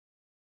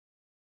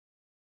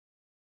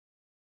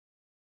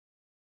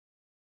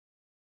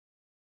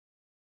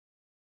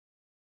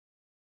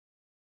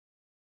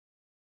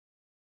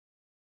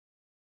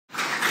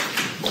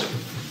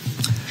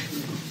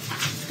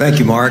Thank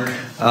you, Mark.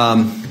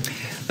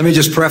 Let me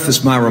just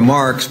preface my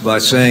remarks by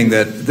saying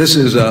that this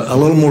is a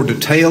little more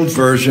detailed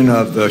version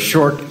of the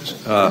short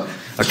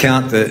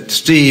account that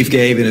Steve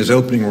gave in his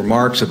opening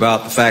remarks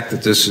about the fact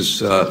that this is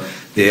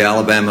the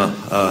Alabama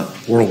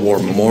World War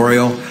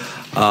Memorial.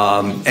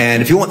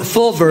 And if you want the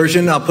full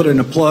version, I'll put in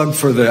a plug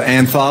for the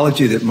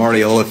anthology that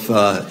Marty Olaf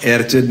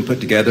edited and put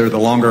together. The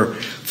longer,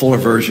 fuller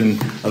version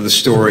of the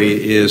story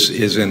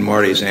is in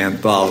Marty's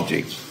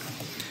anthology.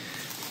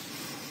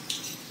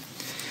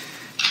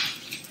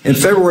 In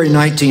February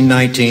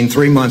 1919,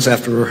 3 months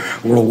after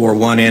World War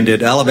I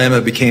ended, Alabama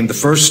became the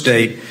first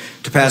state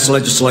to pass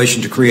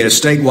legislation to create a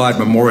statewide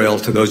memorial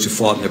to those who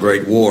fought in the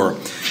Great War.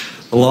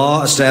 The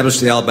law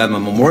established the Alabama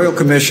Memorial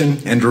Commission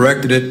and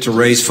directed it to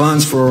raise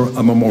funds for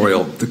a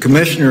memorial. The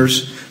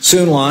commissioners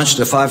soon launched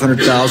a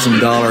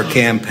 $500,000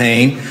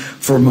 campaign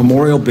for a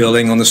memorial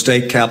building on the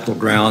state capitol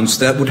grounds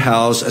that would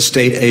house a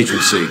state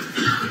agency,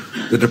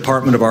 the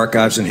Department of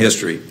Archives and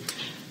History.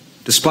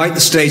 Despite the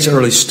state's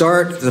early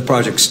start, the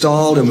project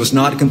stalled and was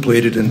not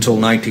completed until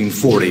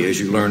 1940, as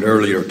you learned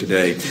earlier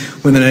today,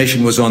 when the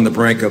nation was on the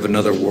brink of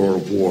another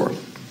world war.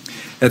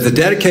 At the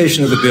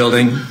dedication of the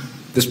building,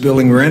 this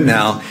building we're in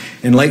now,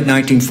 in late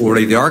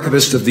 1940, the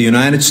Archivist of the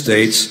United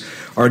States,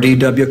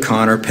 R.D.W.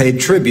 Connor,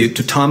 paid tribute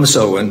to Thomas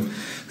Owen,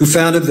 who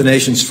founded the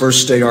nation's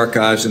first state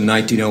archives in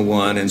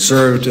 1901 and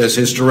served as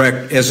its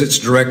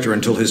director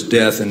until his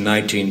death in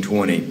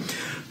 1920.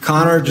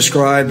 Connor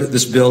described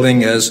this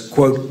building as,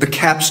 quote, the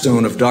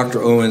capstone of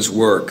Dr. Owen's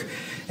work,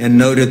 and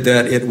noted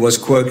that it was,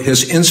 quote,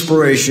 his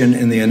inspiration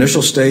in the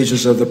initial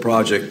stages of the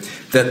project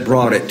that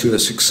brought it to a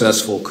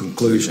successful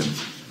conclusion.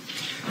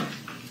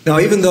 Now,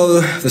 even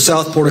though the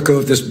south portico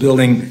of this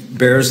building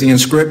bears the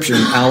inscription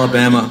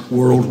Alabama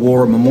World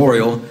War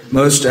Memorial,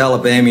 most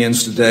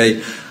Alabamians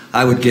today,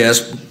 I would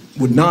guess,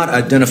 would not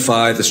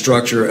identify the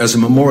structure as a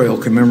memorial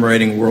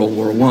commemorating World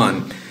War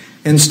I.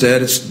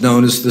 Instead, it's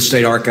known as the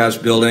State Archives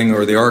Building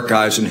or the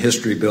Archives and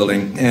History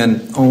Building,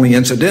 and only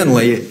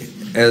incidentally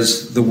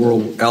as the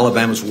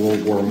Alabama's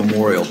World War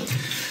Memorial.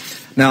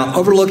 Now,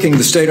 overlooking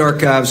the State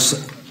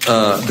Archives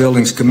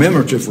Building's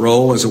commemorative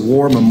role as a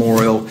war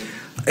memorial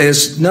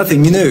is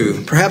nothing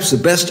new. Perhaps the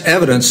best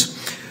evidence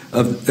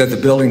that the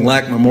building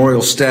lacked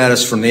memorial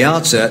status from the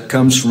outset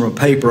comes from a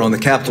paper on the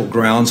Capitol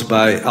grounds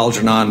by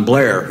Algernon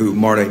Blair, who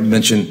Marty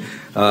mentioned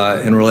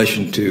in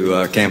relation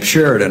to Camp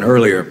Sheridan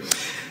earlier.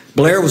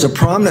 Blair was a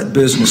prominent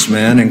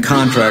businessman and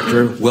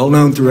contractor, well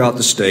known throughout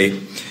the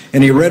state,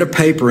 and he read a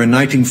paper in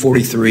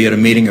 1943 at a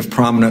meeting of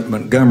prominent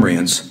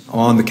Montgomeryans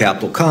on the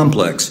Capitol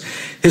complex.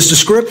 His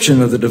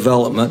description of the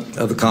development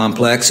of the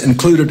complex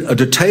included a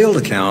detailed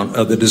account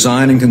of the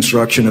design and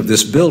construction of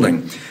this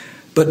building,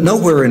 but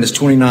nowhere in his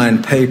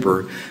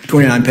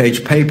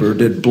 29-page paper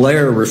did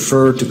Blair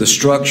refer to the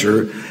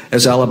structure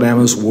as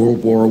Alabama's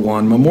World War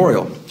I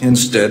Memorial.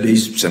 Instead, he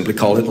simply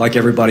called it, like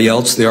everybody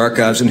else, the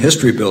Archives and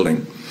History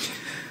Building.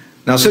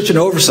 Now, such an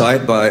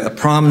oversight by a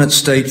prominent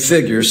state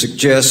figure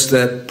suggests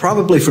that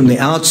probably from the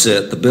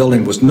outset the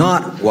building was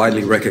not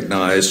widely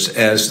recognized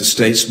as the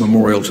state's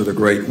memorial to the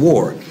Great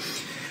War.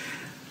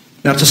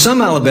 Now, to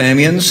some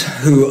Alabamians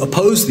who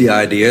opposed the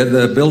idea,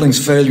 the building's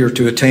failure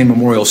to attain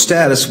memorial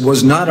status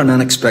was not an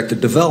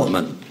unexpected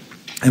development.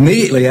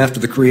 Immediately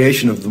after the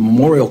creation of the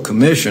Memorial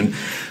Commission,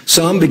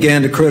 some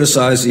began to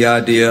criticize the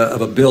idea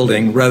of a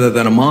building rather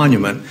than a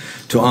monument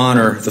to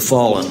honor the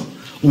fallen.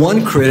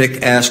 One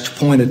critic asked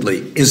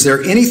pointedly, is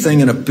there anything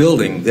in a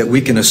building that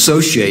we can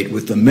associate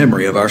with the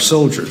memory of our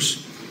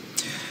soldiers?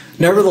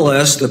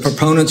 Nevertheless, the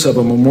proponents of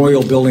a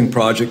memorial building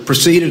project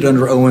proceeded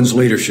under Owen's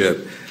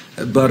leadership,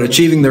 but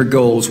achieving their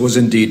goals was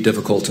indeed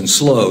difficult and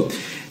slow.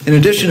 In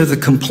addition to the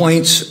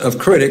complaints of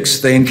critics,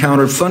 they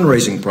encountered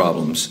fundraising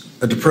problems.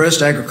 A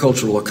depressed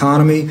agricultural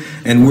economy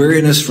and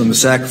weariness from the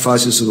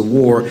sacrifices of the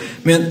war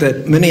meant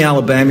that many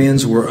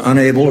Alabamians were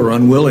unable or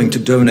unwilling to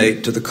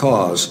donate to the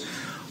cause.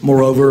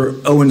 Moreover,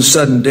 Owen's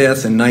sudden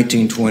death in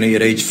 1920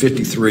 at age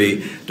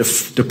 53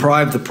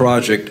 deprived the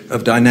project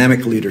of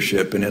dynamic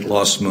leadership, and it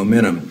lost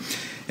momentum.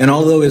 And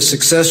although his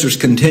successors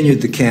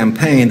continued the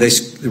campaign, they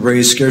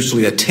raised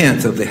scarcely a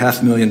tenth of the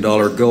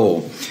 $500,000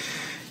 goal.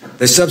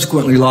 They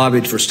subsequently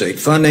lobbied for state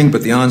funding,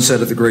 but the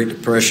onset of the Great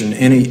Depression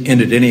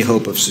ended any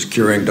hope of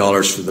securing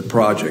dollars for the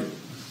project.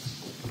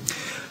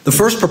 The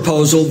first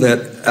proposal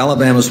that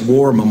Alabama's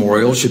War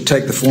Memorial should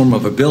take the form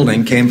of a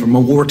building came from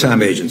a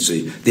wartime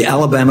agency, the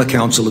Alabama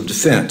Council of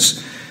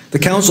Defense. The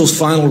council's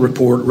final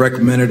report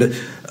recommended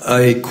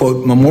a,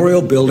 quote,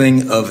 memorial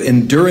building of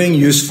enduring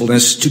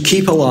usefulness to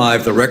keep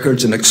alive the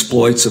records and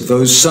exploits of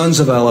those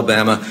sons of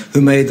Alabama who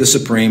made the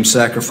supreme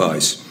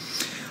sacrifice.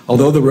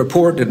 Although the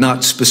report did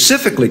not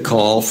specifically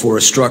call for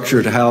a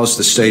structure to house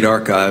the state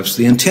archives,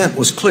 the intent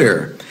was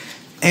clear.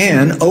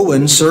 And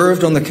Owen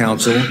served on the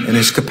council in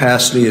his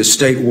capacity as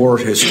state war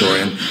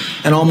historian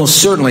and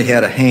almost certainly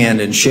had a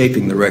hand in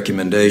shaping the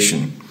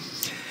recommendation.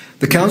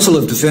 The Council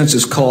of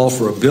Defense's call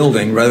for a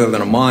building rather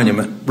than a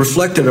monument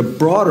reflected a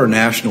broader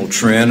national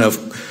trend of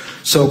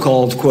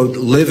so-called, quote,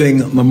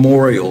 living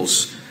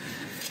memorials.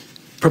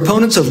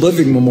 Proponents of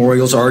living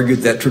memorials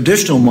argued that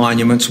traditional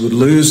monuments would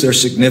lose their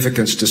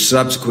significance to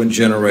subsequent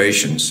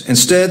generations.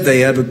 Instead,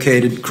 they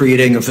advocated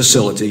creating a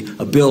facility,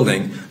 a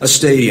building, a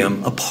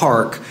stadium, a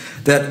park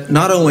that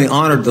not only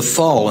honored the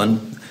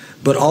fallen,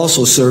 but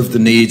also served the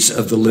needs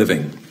of the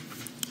living.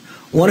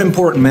 One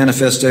important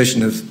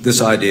manifestation of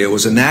this idea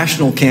was a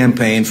national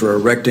campaign for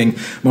erecting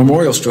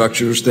memorial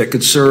structures that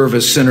could serve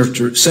as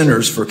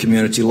centers for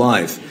community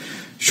life.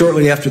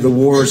 Shortly after the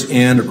war's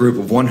end, a group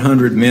of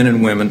 100 men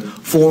and women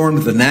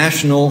formed the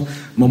National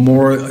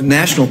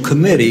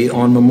Committee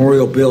on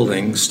Memorial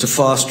Buildings to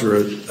foster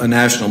a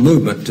national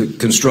movement to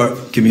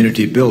construct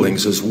community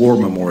buildings as war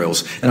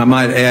memorials. And I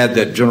might add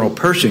that General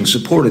Pershing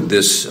supported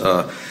this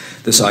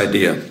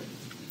idea.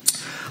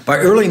 By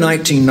early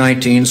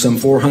 1919, some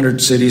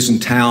 400 cities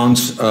and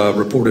towns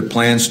reported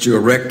plans to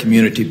erect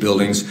community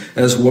buildings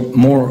as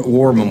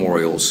war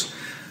memorials.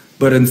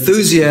 But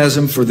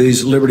enthusiasm for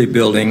these Liberty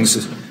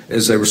buildings,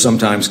 as they were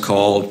sometimes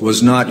called,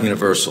 was not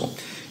universal.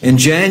 In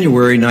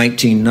January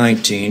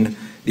 1919,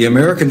 the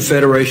American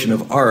Federation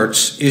of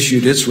Arts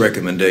issued its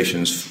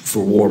recommendations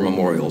for war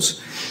memorials.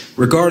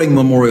 Regarding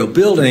memorial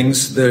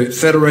buildings, the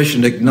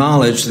Federation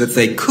acknowledged that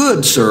they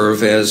could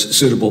serve as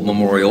suitable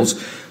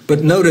memorials,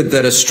 but noted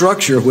that a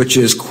structure which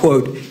is,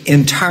 quote,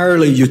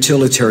 entirely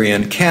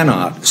utilitarian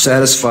cannot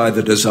satisfy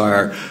the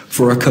desire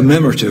for a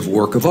commemorative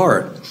work of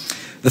art.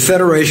 The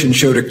Federation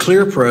showed a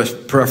clear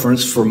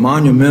preference for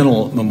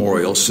monumental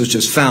memorials such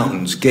as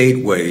fountains,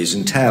 gateways,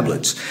 and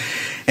tablets.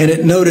 And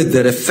it noted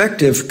that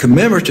effective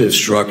commemorative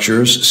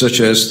structures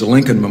such as the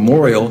Lincoln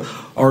Memorial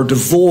are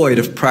devoid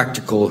of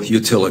practical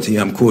utility.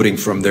 I'm quoting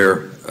from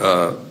their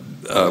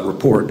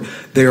report.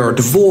 They are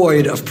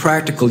devoid of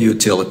practical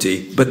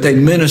utility, but they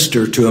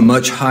minister to a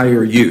much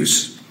higher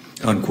use,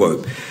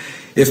 unquote.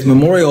 If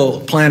memorial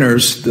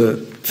planners, the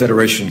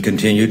Federation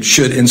continued,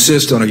 should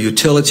insist on a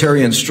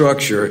utilitarian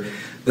structure,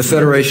 the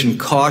Federation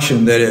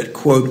cautioned that it,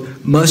 quote,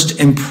 must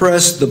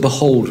impress the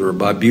beholder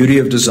by beauty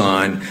of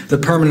design, the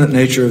permanent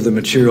nature of the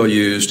material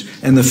used,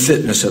 and the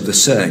fitness of the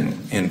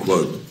setting, end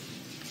quote.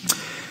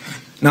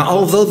 Now,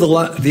 although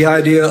the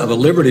idea of a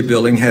Liberty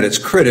building had its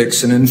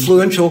critics, an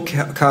influential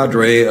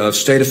cadre of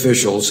state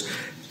officials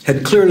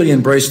had clearly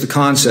embraced the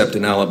concept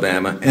in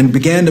Alabama and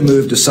began to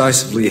move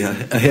decisively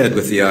ahead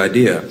with the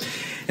idea.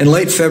 In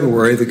late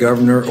February, the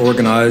governor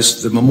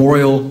organized the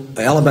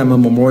Alabama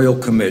Memorial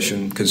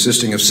Commission,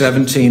 consisting of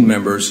 17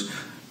 members,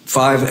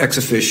 5 ex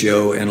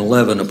officio and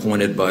 11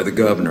 appointed by the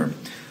governor.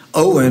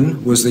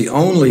 Owen was the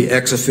only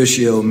ex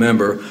officio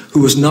member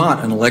who was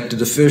not an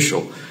elected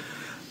official,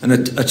 and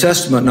a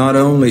testament not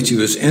only to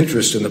his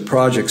interest in the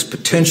project's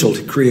potential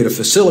to create a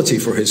facility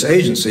for his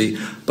agency,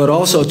 but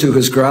also to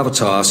his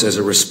gravitas as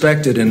a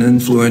respected and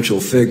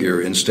influential figure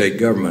in state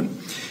government.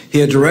 He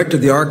had directed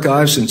the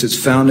archive since its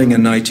founding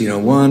in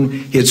 1901.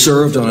 He had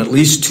served on at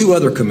least 2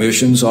 other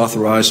commissions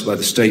authorized by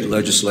the state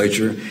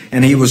legislature,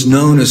 and he was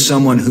known as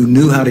someone who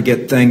knew how to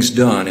get things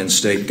done in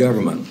state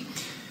government.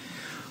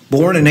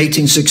 Born in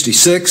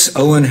 1866,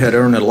 Owen had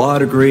earned a law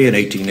degree in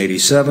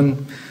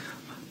 1887.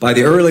 By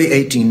the early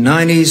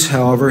 1890s,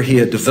 however, he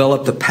had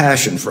developed a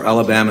passion for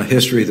Alabama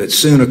history that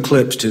soon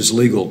eclipsed his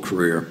legal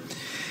career.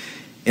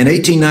 In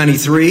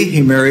 1893,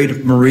 he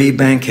married Marie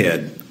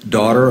Bankhead,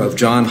 daughter of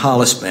John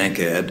Hollis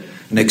Bankhead,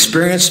 an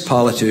experienced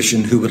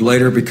politician who would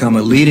later become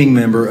a leading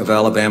member of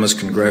Alabama's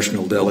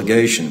congressional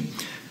delegation.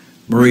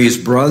 Marie's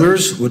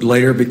brothers would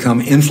later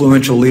become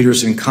influential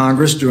leaders in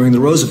Congress during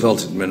the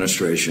Roosevelt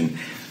administration,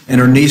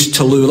 and her niece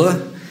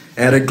Tallulah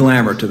added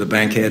glamour to the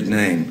Bankhead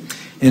name.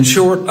 In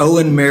short,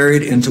 Owen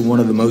married into one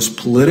of the most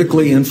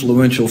politically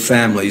influential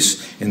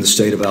families in the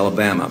state of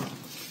Alabama.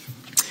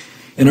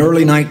 In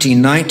early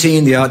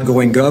 1919, the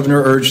outgoing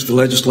governor urged the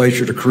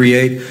legislature to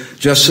create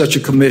just such a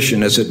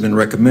commission as had been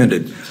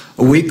recommended.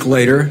 A week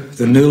later,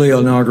 the newly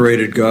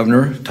inaugurated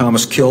governor,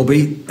 Thomas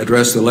Kilby,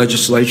 addressed the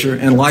legislature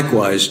and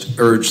likewise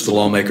urged the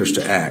lawmakers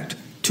to act.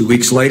 2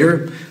 weeks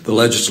later, the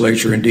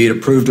legislature indeed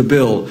approved a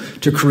bill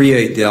to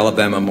create the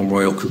Alabama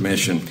Memorial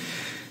Commission.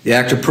 The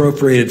act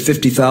appropriated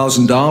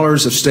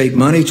 $50,000 of state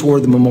money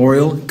toward the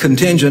memorial,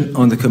 contingent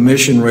on the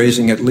commission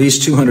raising at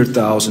least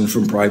 $200,000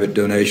 from private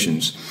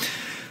donations.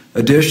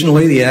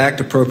 Additionally, the act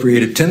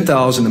appropriated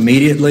 $10,000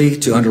 immediately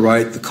to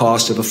underwrite the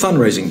cost of a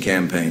fundraising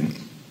campaign.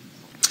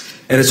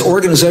 At its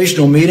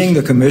organizational meeting,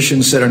 the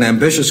commission set an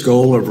ambitious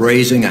goal of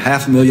raising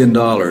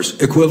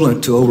 $500,000,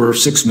 equivalent to over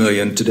 $6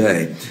 million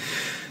today.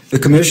 The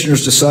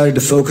commissioners decided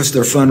to focus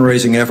their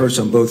fundraising efforts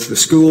on both the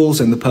schools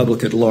and the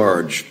public at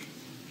large.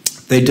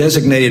 They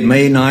designated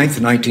May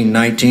 9th,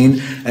 1919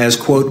 as,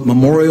 quote,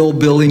 Memorial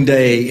Building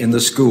Day in the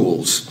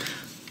schools.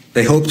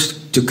 They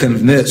hoped to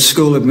convince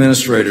school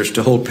administrators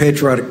to hold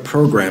patriotic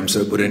programs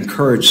that would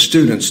encourage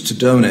students to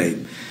donate.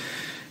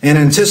 And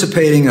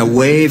anticipating a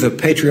wave of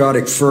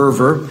patriotic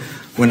fervor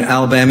when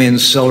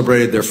Alabamians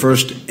celebrated their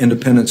first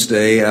Independence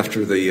Day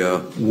after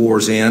the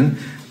war's end,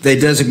 they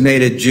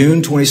designated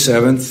June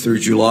 27th through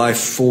July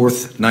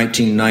 4th,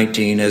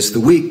 1919 as the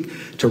week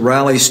to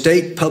rally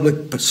state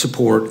public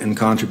support and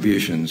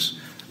contributions.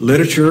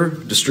 Literature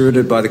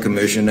distributed by the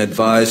Commission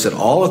advised that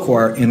all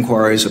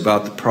inquiries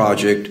about the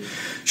project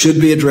should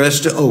be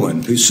addressed to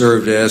Owen, who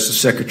served as the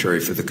Secretary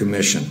for the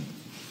Commission.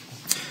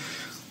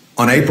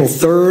 On April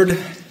 3rd,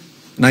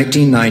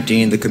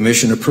 1919, the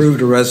Commission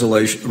approved a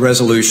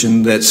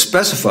resolution that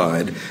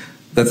specified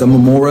that the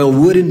memorial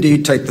would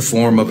indeed take the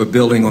form of a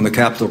building on the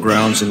Capitol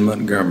grounds in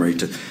Montgomery,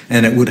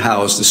 and it would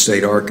house the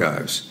state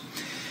archives.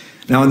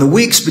 Now, in the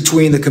weeks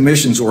between the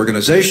Commission's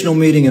organizational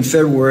meeting in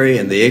February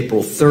and the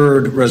April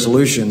 3rd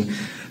resolution,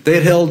 they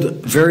had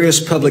held various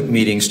public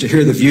meetings to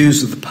hear the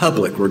views of the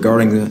public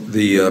regarding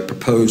the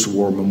proposed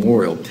war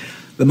memorial.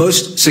 The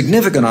most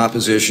significant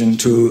opposition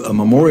to a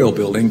memorial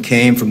building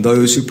came from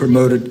those who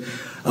promoted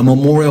a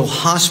memorial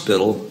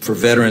hospital for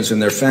veterans and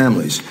their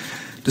families.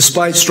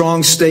 Despite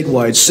strong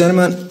statewide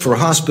sentiment for a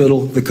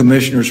hospital, the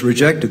commissioners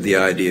rejected the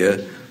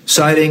idea,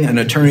 citing an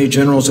Attorney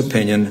General's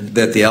opinion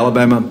that the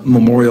Alabama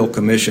Memorial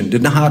Commission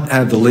did not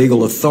have the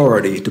legal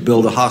authority to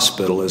build a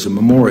hospital as a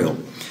memorial.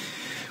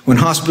 When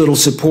hospital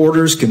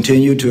supporters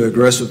continued to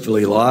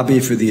aggressively lobby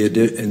for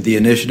the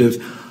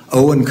initiative,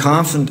 Owen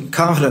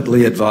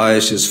confidently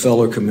advised his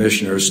fellow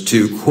commissioners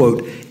to,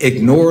 quote,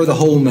 ignore the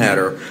whole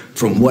matter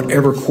from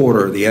whatever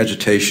quarter the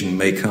agitation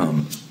may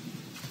come.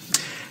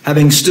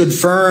 Having stood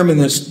firm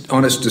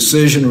on its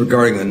decision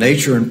regarding the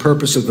nature and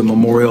purpose of the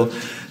memorial,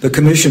 the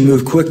Commission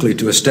moved quickly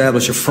to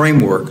establish a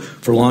framework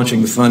for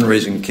launching the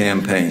fundraising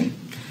campaign.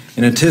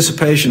 In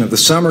anticipation of the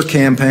summer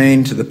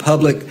campaign to the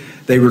public,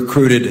 they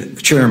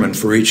recruited chairmen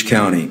for each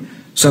county.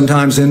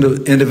 Sometimes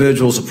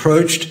individuals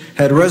approached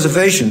had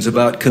reservations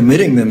about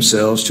committing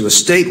themselves to a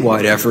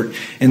statewide effort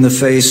in the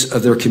face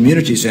of their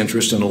community's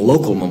interest in a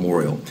local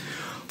memorial.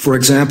 For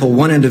example,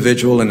 one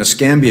individual in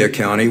Escambia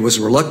County was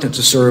reluctant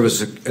to serve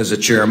as a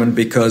chairman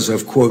because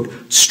of, quote,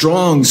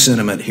 strong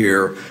sentiment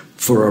here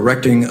for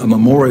erecting a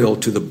memorial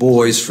to the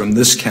boys from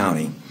this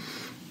county.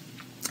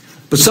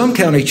 But some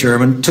county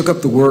chairmen took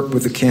up the work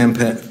with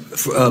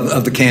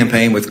of the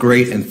campaign with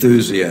great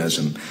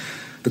enthusiasm.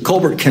 The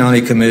Colbert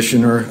County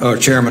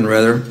chairman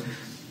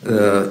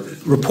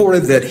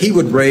reported that he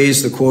would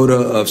raise the quota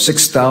of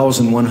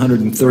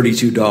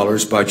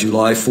 $6,132 by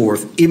July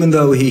 4th, even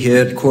though he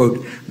had,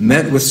 quote,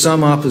 met with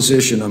some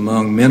opposition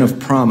among men of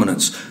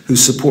prominence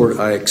whose support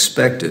I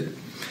expected.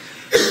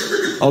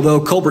 Although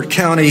Colbert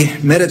County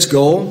met its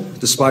goal,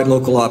 despite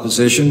local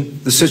opposition,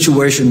 the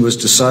situation was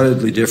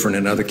decidedly different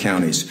in other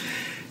counties.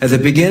 At the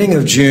beginning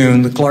of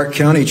June, the Clark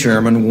County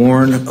chairman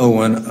warned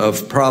Owen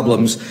of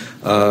problems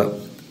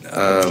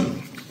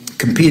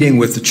competing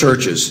with the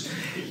churches.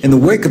 In the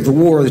wake of the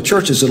war, the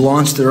churches had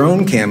launched their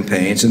own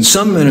campaigns, and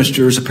some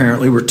ministers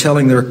apparently were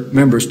telling their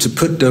members to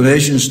put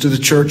donations to the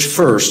church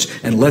first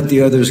and let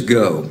the others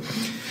go.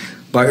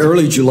 By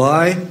early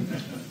July,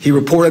 he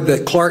reported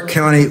that Clark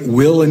County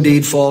will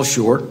indeed fall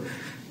short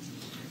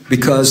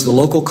because the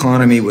local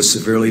economy was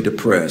severely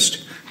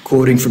depressed.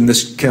 Quoting from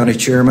this county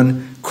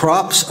chairman,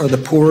 crops are the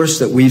poorest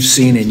that we've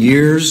seen in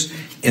years.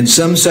 In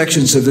some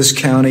sections of this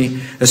county,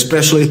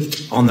 especially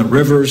on the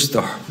rivers,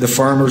 the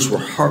farmers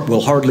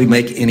will hardly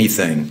make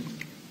anything.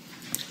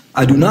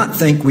 I do not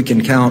think we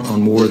can count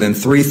on more than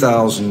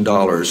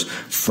 $3,000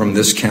 from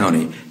this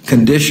county.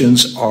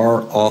 Conditions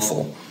are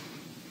awful.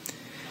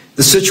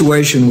 The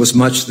situation was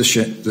much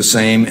the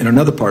same in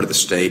another part of the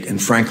state, in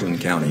Franklin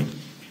County.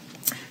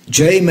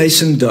 J.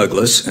 Mason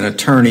Douglas, an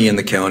attorney in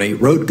the county,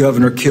 wrote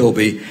Governor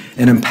Kilby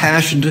an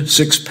impassioned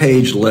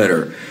 6-page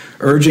letter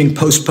urging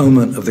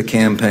postponement of the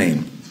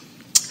campaign.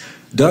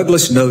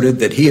 Douglas noted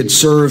that he had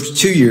served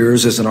 2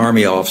 years as an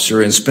Army officer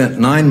and spent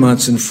 9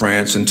 months in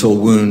France until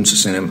wounds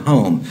sent him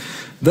home.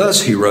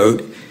 Thus, he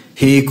wrote,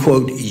 he,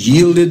 quote,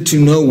 yielded to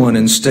no one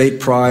in state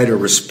pride or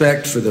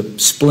respect for the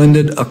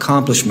splendid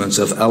accomplishments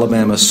of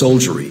Alabama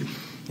soldiery,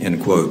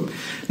 end quote.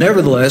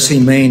 Nevertheless, he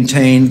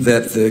maintained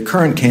that the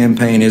current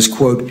campaign is,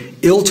 quote,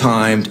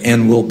 ill-timed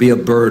and will be a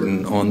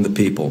burden on the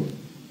people.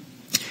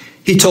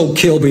 He told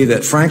Kilby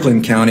that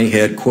Franklin County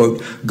had,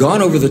 quote,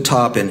 gone over the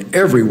top in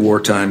every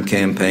wartime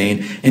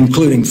campaign,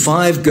 including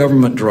 5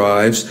 government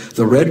drives,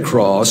 the Red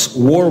Cross,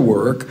 War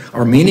Work,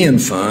 Armenian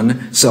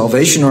Fund,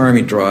 Salvation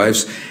Army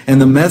drives, and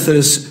the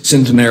Methodist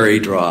Centenary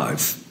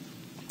Drive.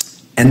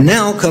 And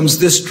now comes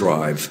this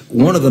drive,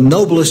 one of the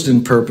noblest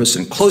in purpose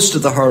and close to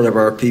the heart of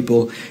our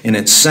people in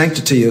its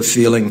sanctity of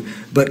feeling,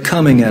 but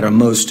coming at a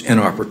most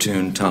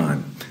inopportune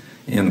time,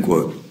 end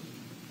quote.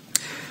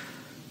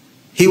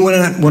 He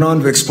went on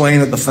to explain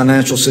that the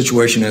financial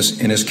situation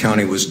in his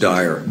county was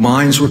dire.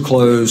 Mines were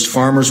closed,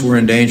 farmers were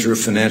in danger of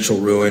financial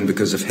ruin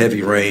because of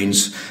heavy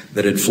rains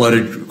that had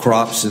flooded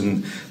crops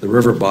in the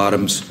river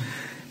bottoms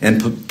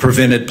and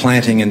prevented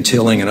planting and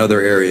tilling in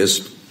other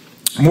areas.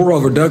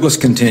 Moreover, Douglas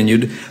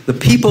continued, the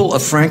people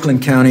of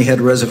Franklin County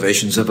had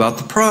reservations about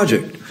the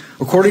project.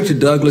 According to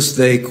Douglas,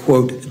 they,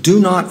 quote, do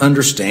not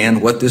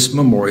understand what this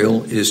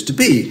memorial is to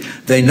be.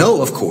 They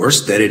know, of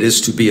course, that it is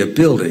to be a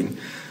building,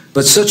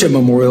 but such a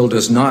memorial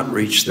does not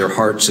reach their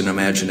hearts and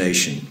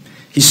imagination.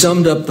 He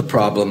summed up the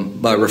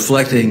problem by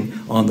reflecting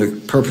on the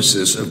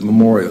purposes of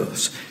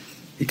memorials.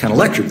 He kind of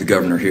lectured the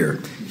governor here.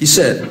 He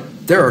said,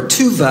 There are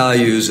two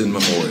values in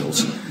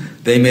memorials.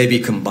 They may be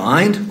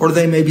combined or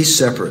they may be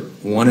separate.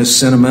 One is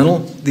sentimental,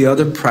 the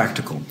other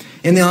practical.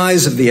 In the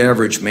eyes of the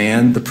average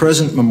man, the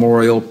present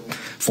memorial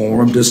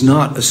form does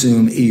not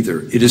assume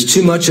either. It is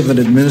too much of an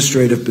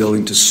administrative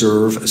building to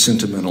serve a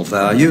sentimental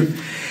value,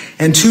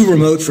 and too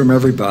remote from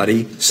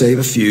everybody, save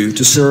a few,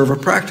 to serve a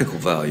practical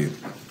value.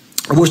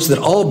 I wish that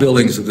all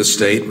buildings of the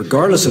state,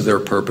 regardless of their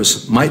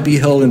purpose, might be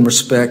held in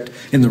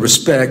the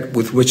respect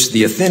with which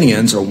the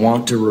Athenians are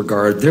wont to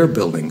regard their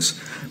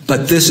buildings.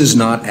 But this is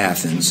not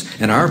Athens,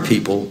 and our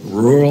people,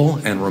 rural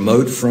and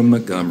remote from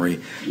Montgomery,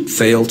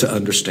 fail to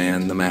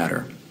understand the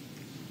matter.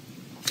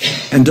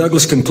 And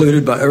Douglas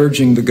concluded by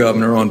urging the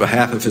governor on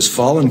behalf of his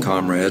fallen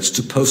comrades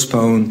to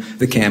postpone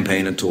the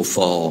campaign until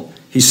fall.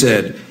 He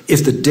said,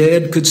 if the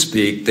dead could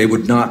speak, they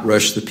would not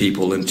rush the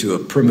people into a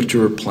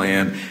premature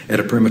plan at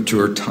a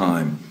premature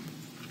time.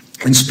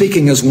 And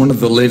speaking as one of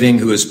the living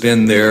who has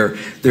been there,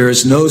 there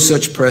is no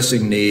such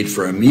pressing need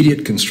for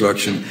immediate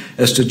construction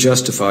as to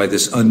justify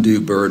this undue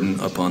burden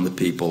upon the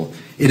people.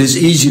 It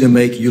is easy to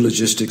make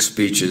eulogistic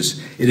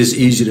speeches. It is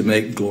easy to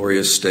make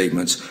glorious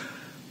statements.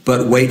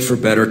 But wait for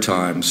better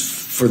times,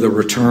 for the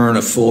return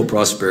of full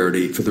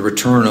prosperity, for the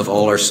return of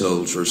all our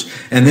soldiers,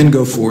 and then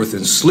go forth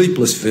in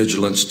sleepless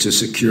vigilance to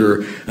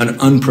secure an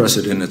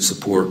unprecedented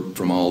support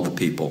from all the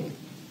people.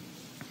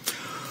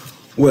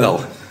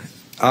 Well,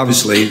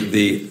 obviously,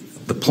 the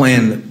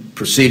plan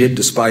proceeded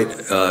despite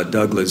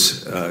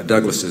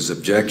Douglas's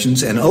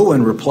objections, and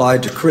Owen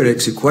replied to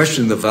critics who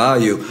questioned the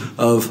value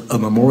of a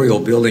memorial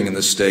building in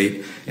the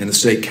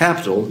state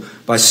capitol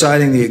by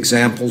citing the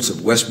examples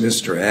of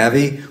Westminster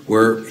Abbey,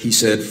 where he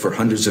said for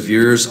hundreds of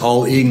years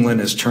all England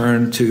has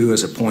turned to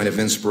as a point of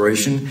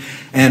inspiration,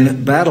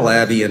 and Battle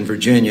Abbey in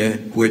Virginia,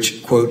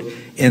 which, quote,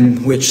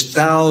 in which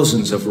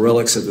thousands of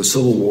relics of the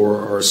Civil War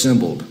are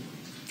assembled.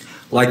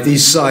 Like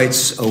these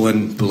sites,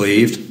 Owen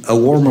believed, a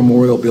war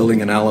memorial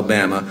building in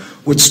Alabama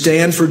would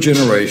stand for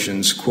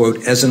generations,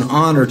 quote, as an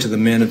honor to the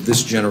men of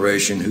this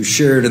generation who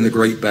shared in the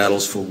great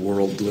battles for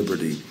world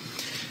liberty.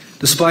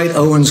 Despite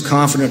Owen's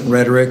confident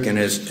rhetoric and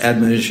his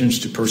admonitions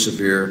to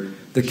persevere,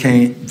 the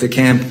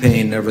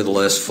campaign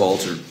nevertheless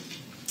faltered.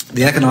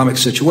 The economic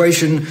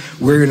situation,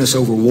 weariness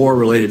over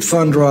war-related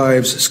fund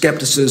drives,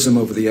 skepticism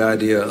over the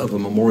idea of a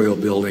memorial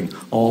building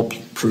all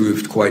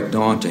proved quite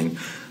daunting.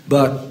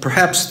 But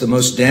perhaps the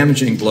most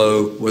damaging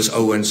blow was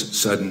Owen's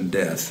sudden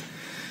death.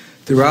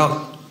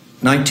 Throughout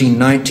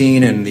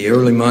 1919 and the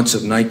early months of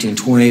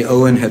 1920,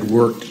 Owen had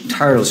worked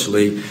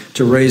tirelessly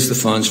to raise the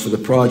funds for the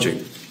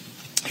project.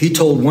 He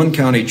told one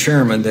county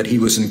chairman that he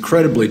was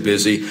incredibly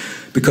busy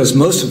because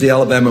most of the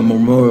Alabama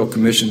Memorial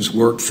Commission's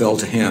work fell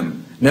to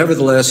him.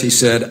 Nevertheless, he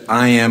said,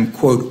 I am,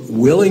 quote,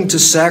 willing to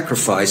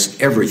sacrifice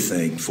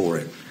everything for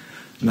it.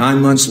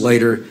 9 months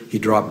later, he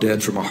dropped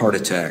dead from a heart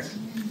attack.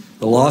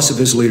 The loss of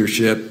his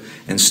leadership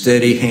and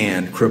steady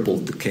hand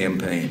crippled the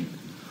campaign.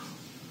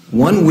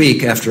 1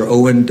 week after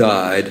Owen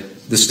died,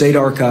 the State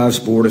Archives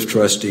Board of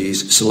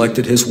Trustees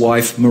selected his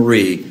wife,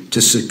 Marie,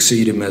 to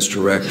succeed him as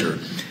director.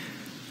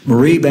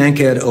 Marie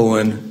Bankhead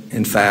Owen,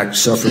 in fact,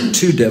 suffered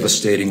 2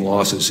 devastating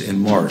losses in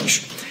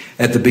March.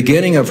 At the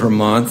beginning of her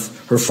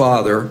month, her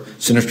father,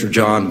 Senator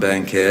John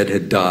Bankhead,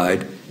 had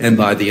died, and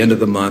by the end of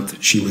the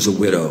month, she was a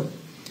widow.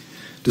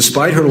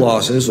 Despite her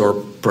losses, or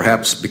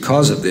perhaps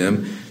because of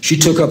them, she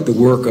took up the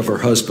work of her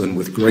husband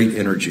with great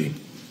energy.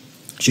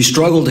 She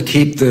struggled to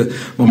keep the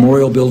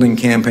memorial building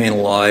campaign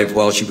alive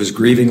while she was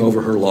grieving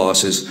over her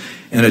losses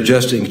and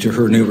adjusting to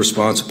her new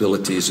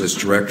responsibilities as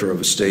director of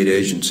a state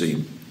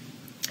agency.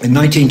 In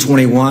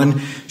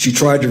 1921, she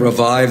tried to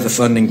revive the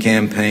funding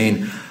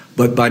campaign,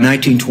 but by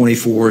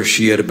 1924,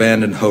 she had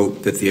abandoned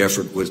hope that the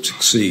effort would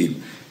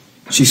succeed.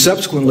 She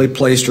subsequently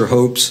placed her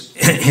hopes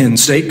in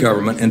state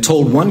government and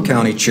told one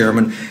county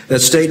chairman that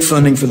state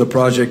funding for the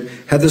project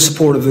had the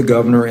support of the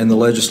governor and the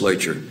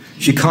legislature.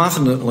 She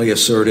confidently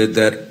asserted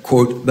that,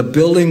 quote, the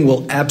building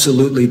will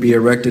absolutely be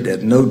erected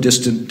at no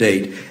distant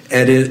date,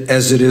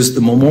 as it is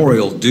the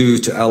memorial due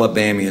to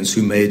Alabamians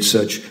who made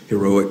such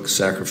heroic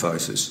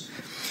sacrifices.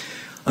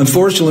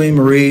 Unfortunately,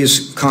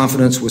 Marie's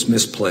confidence was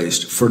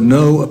misplaced, for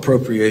no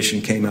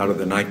appropriation came out of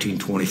the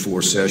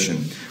 1924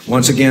 session.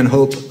 Once again,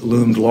 hope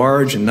loomed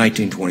large in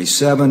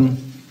 1927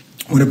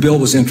 when a bill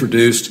was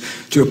introduced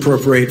to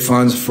appropriate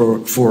funds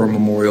for a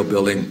memorial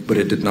building, but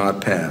it did not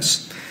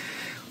pass.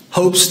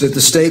 Hopes that the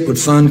state would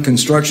fund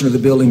construction of the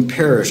building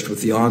perished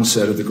with the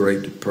onset of the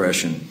Great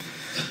Depression.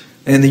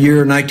 And the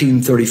year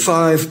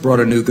 1935 brought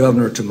a new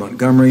governor to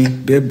Montgomery,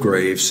 Bibb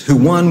Graves, who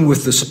won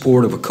with the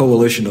support of a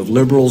coalition of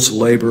liberals,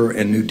 labor,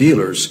 and New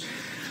Dealers.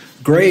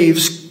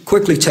 Graves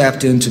quickly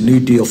tapped into New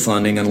Deal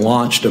funding and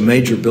launched a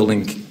major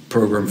building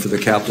program for the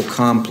Capitol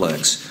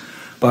complex.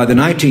 By the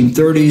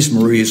 1930s,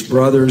 Marie's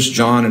brothers,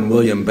 John and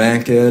William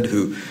Bankhead,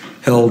 who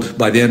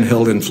by then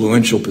held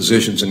influential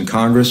positions in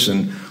Congress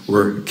and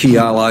were key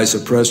allies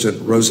of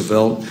President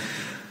Roosevelt,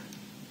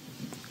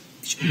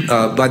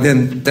 by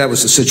then, that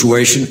was the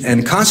situation,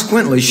 and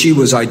consequently, she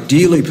was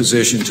ideally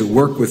positioned to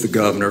work with the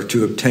governor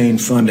to obtain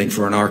funding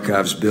for an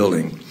archives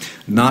building,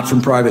 not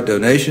from private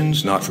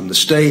donations, not from the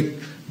state,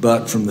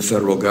 but from the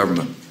federal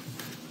government.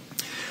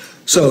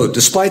 So,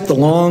 despite the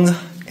long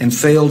and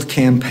failed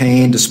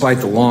campaign, despite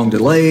the long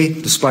delay,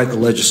 despite the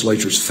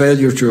legislature's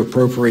failure to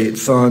appropriate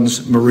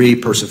funds, Marie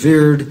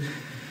persevered,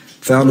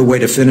 found a way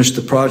to finish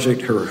the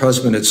project her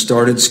husband had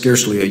started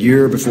scarcely a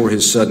year before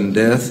his sudden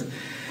death,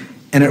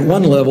 and at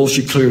one level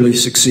she clearly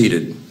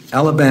succeeded.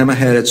 Alabama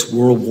had its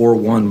World War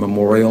I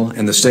memorial,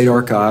 and the state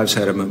archives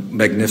had a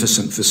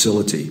magnificent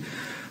facility.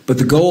 But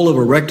the goal of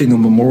erecting a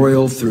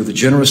memorial through the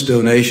generous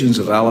donations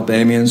of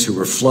Alabamians who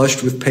were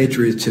flushed with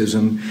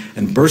patriotism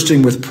and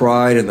bursting with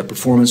pride in the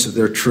performance of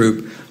their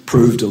troop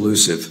proved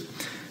elusive.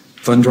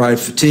 Fund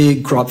drive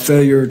fatigue, crop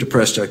failure,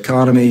 depressed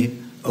economy,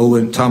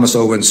 Thomas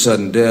Owen's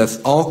sudden death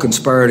all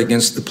conspired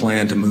against the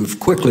plan to move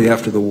quickly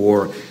after the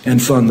war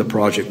and fund the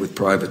project with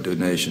private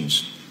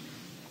donations.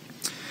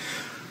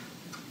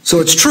 So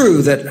it's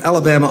true that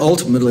Alabama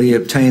ultimately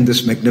obtained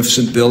this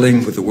magnificent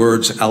building with the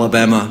words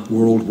Alabama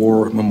World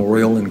War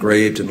Memorial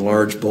engraved in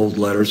large bold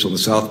letters on the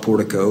south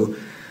portico.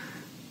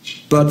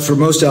 But for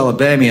most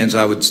Alabamians,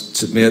 I would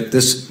submit,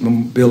 this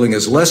building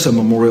is less a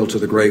memorial to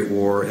the Great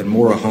War and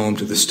more a home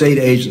to the state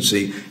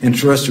agency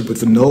entrusted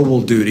with the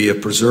noble duty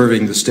of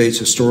preserving the state's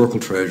historical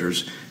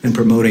treasures and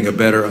promoting a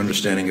better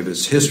understanding of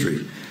its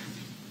history.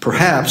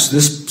 Perhaps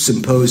this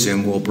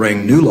symposium will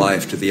bring new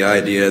life to the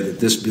idea that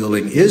this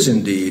building is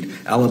indeed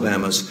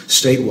Alabama's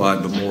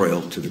statewide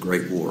memorial to the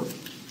Great War.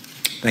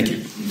 Thank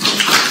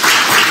you.